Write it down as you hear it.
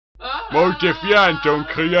Multi-Phantom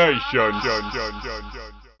Creations.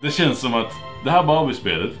 Det känns som att det här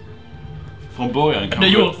Barbiespelet från början kan... Det är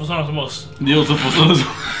gjort för sådana som oss. Det är gjort för sådana som...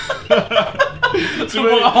 Som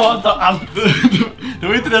bara hatar allt. Det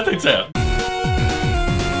var inte det jag tänkte säga.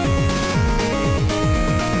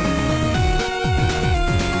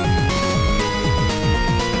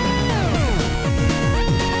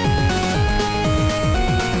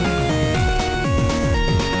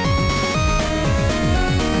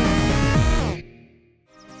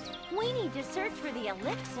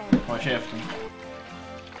 Håll käften.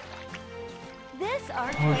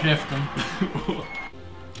 Håll käften.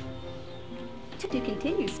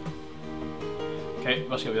 Okej,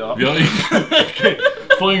 vad ska vi göra? Okej.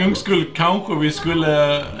 För en gångs skull kanske vi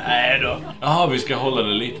skulle... Nej då. Jaha, vi ska hålla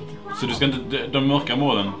det litet. Så du ska inte... De mörka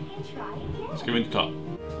målen ska vi inte ta.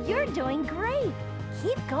 You're doing great.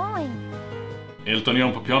 Keep going. Elton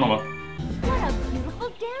John på piano, va? What a beautiful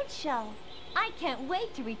dance show. I can't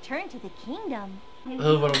wait to return to the kingdom.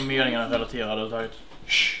 Hur var de meningarna relaterade överhuvudtaget?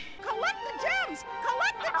 Collect the gems!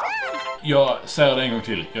 Collect the gems! Jag säger det en gång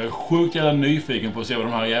till. Jag är sjukt jävla nyfiken på att se vad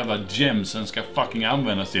de här jävla gemsen ska fucking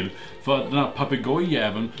användas till. För att den här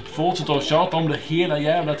papegojjäveln fortsätter att tjata om det hela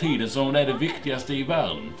jävla tiden som om det är det viktigaste i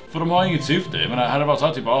världen. För de har inget syfte. Men det hade varit så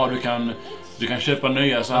här typ, du kan köpa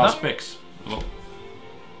nya så här spex.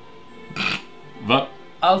 Va?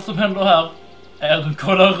 Allt som händer här är att de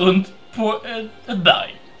kollar runt på ett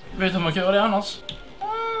berg. Vet du hur man kan göra det annars?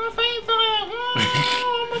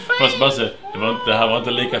 Fast Basse, det här var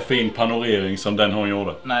inte lika fin panorering som den hon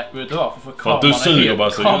gjorde. Nej, vet du varför? För att du suger,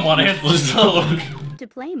 Basse. Kameran är helt förstörd. To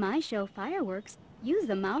play my show fireworks, use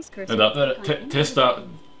the mouse cursor. Vänta, testa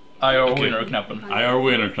IR winner-knappen. IR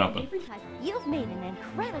winner-knappen. You've made an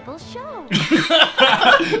incredible show.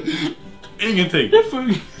 Ingenting. Det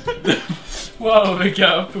funkar. Wow,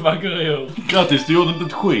 vilka fyrverkerier. Grattis, du gjorde inte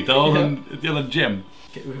ett skit. Det var ett jävla gem.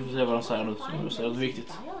 Okej, vi får se vad de säger nu. Det är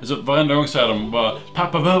viktigt. Så varenda gång säger de bara,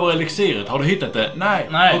 pappa behöver elixiret, har du hittat det?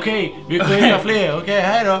 Nej. Okej, vi får hitta fler. Okej,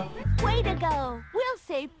 hej då. Way to go. We'll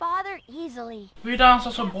save father easily. Vi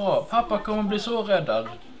dansar så bra. Pappa kommer bli så räddad.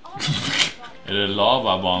 Är det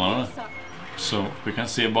lavabanan? Så vi kan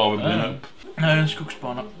se Barbie brinna upp. Nej, det är en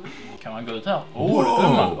skogsbana. Kan man gå ut här? Det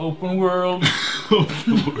kan man. Open world.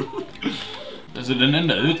 Alltså den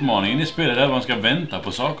enda utmaningen i spelet är att man ska vänta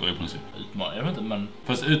på saker i princip. Utmaning, jag vet inte, men...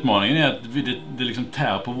 Fast utmaningen är att det liksom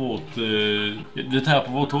tär på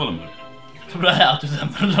vårt tålamod. Så det här till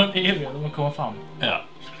exempel, långt evigt när man kommer fram. Ja.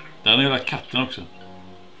 Där är den jävla katten också.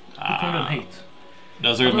 Hur kom den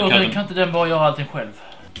hit? Kan inte den bara göra allting själv?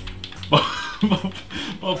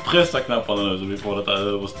 Bara pressa knapparna nu så vi får detta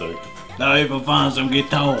överstökt. Det är för fan som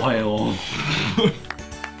gitarr här.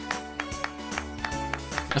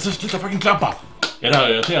 Alltså sluta fucking klappa! Ja, det här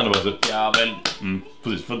är irriterande bara. Ja, väl.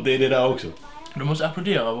 Precis, för det är det där också. Du måste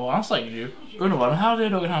applådera våra ansträngningar ju. Undrar vad den här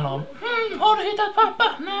dialogen handlar om. Har du hittat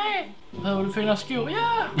pappa? Nej. Behöver du fina skor?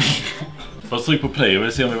 Ja. Fast tryck på play och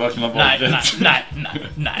vi ser om vi verkligen har varit rätt.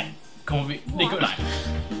 Nej. Kommer vi... Nej.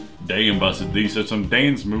 Damn, Buster, these are some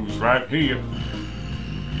dance moves right here.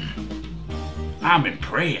 I'm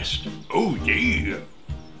impressed. Oh yeah.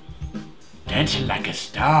 Dancing like a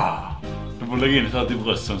star. Du får lägga in det här till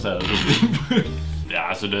bröst som säger det. Ja,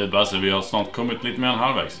 alltså det är Basse, vi har snart kommit lite mer än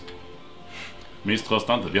halvvägs.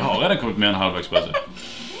 Misströsta inte, vi har redan kommit mer än halvvägs, Basse.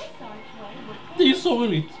 Det är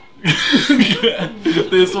sorgligt. Det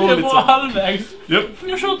är sorgligt. Det är bara halvvägs. Yep. Jag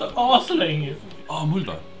har kört aslänge.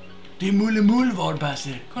 Mullvad. Det är mullvad, Basse.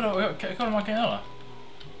 Kolla vad man kan göra.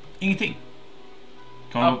 Ingenting.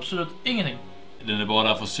 Absolut ingenting. Den är bara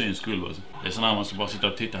där för syns skull, Basse. Det är sån här man ska bara sitta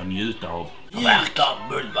och titta och njuta av. Njuta av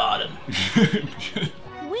mullvaden.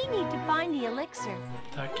 We need to find the elixir.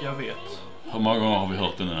 Tack, jag vet. Hur många gånger har vi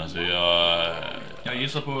hört den nu? Alltså, jag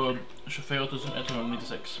gissar på 24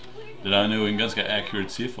 196. Det där är nog en ganska accurate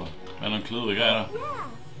siffra. Men en klurig grej där. Yeah,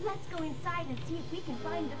 let's go inside and see if we can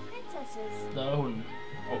find the princesses. Där är hon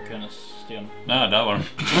och hennes sten. Nej, där var den.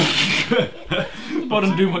 Bara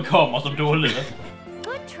den dumma kameran som dåliga.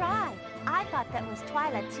 Good try. I thought that was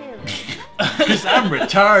Twilight too. Because I'm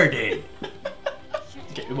retarded.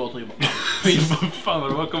 Okej, vi bara driver. Vad fan,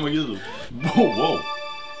 det bara kommer ljud. Wow.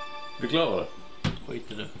 Vi klarar det.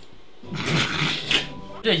 Skit i det.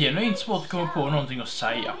 Det är genuint svårt att komma på någonting att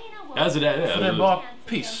säga. Alltså det är för det är bara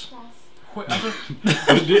piss. Alltså.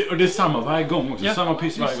 och det är samma varje gång också. Ja. Samma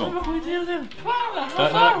piss varje gång.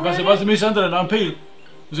 Basse, missa inte den. Det är en pil.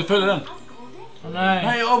 Du ska följa den. Nej.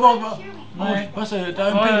 Nej, nej. Basse, det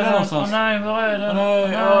är en pil där någonstans. Nej, var är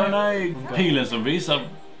den? Nej. Pilen som visar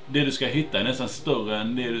det du ska hitta är nästan större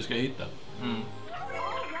än det du ska hitta.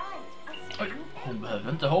 Oj, hon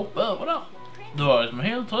behöver inte hoppa över där. Du har liksom en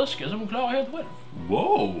hel tröskel som hon klarar helt själv.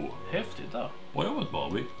 Wow! Häftigt där. Bra jobbat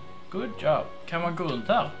Barbie. Good job. Kan man gå runt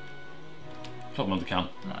här? Klart man inte kan.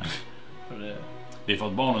 Nej. För Det är för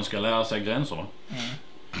att barnen ska lära sig gränserna.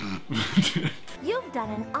 You've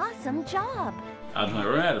done an awesome job. Ja, den här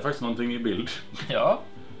är det faktiskt någonting i bild. Ja.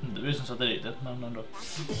 Du är som satellitet, men ändå.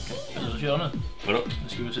 Vad ska göra nu? Vadå? Nu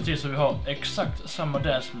ska vi se till så vi har exakt samma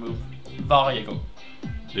dance move varje gång.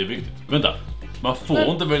 Det är viktigt. Vänta. Man får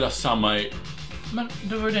inte välja samma i... Men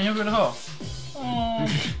det var ju den jag ville ha. Åh,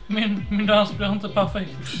 min dans blir inte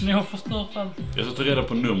perfekt. Ni har förstört allt. Jag ska ta reda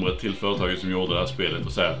på numret till företaget som gjorde det här spelet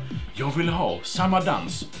och säga: jag vill ha samma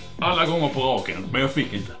dans alla gånger på raken, men jag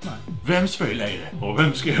fick inte. Nej. Vems fel är det? Och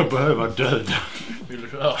vem ska jag behöva döda? Vill du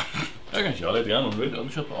köra? Jag kan köra lite grann om du vill. Du har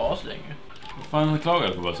kört på as länge. Vad fan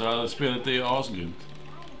klagade på? Så här, spelet är ju asgrymt.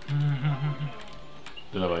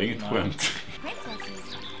 Det där var inget skämt.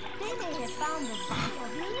 Princesses, they may have found the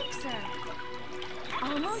real elixir.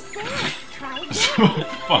 Almost there. Try again.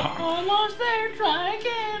 Fan. Almost there, try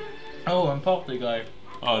again. En partygrej.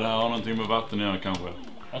 Ja, det här har någonting med vatten att göra kanske.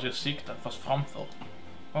 Man ska sikta fast framför.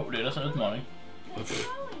 Det är nästan en utmaning.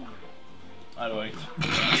 Nej, det var inget.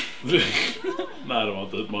 Nej, det var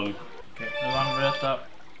inte utmaning. Okej, nu vann vi detta.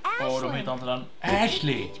 Och de hittar inte den.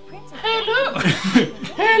 Ashley! Hello!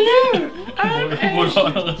 Hello! I'm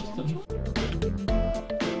Ashley!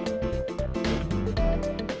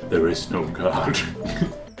 There is no God.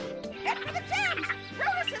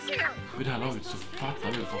 Vid det här laget så fattar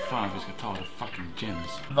vi för fan att vi ska ta the fucking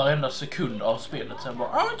gems. Varenda sekund av spelet sen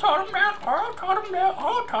bara ta dem där, ta dem där, ta dem där,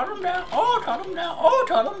 ta dem där, ta dem där,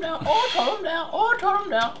 ta dem där, ta dem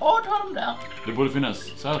där, ta dem där. Det borde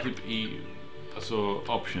finnas så här typ i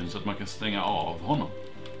options att man kan stänga av honom.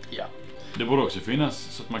 Ja. Det borde också finnas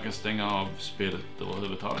så att man kan stänga av spelet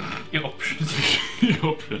överhuvudtaget. I options. I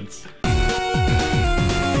options.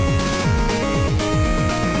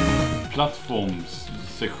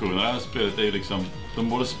 Plattformssektionen av det här spelet är ju liksom... De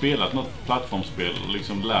borde spelat något plattformsspel och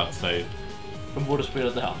liksom lärt sig... De borde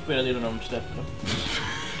spelat det här. Spelat innan de släppte det.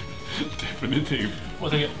 Definitivt. Och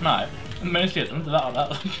tänker, nej. Mänskligheten är inte värd det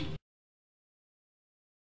här.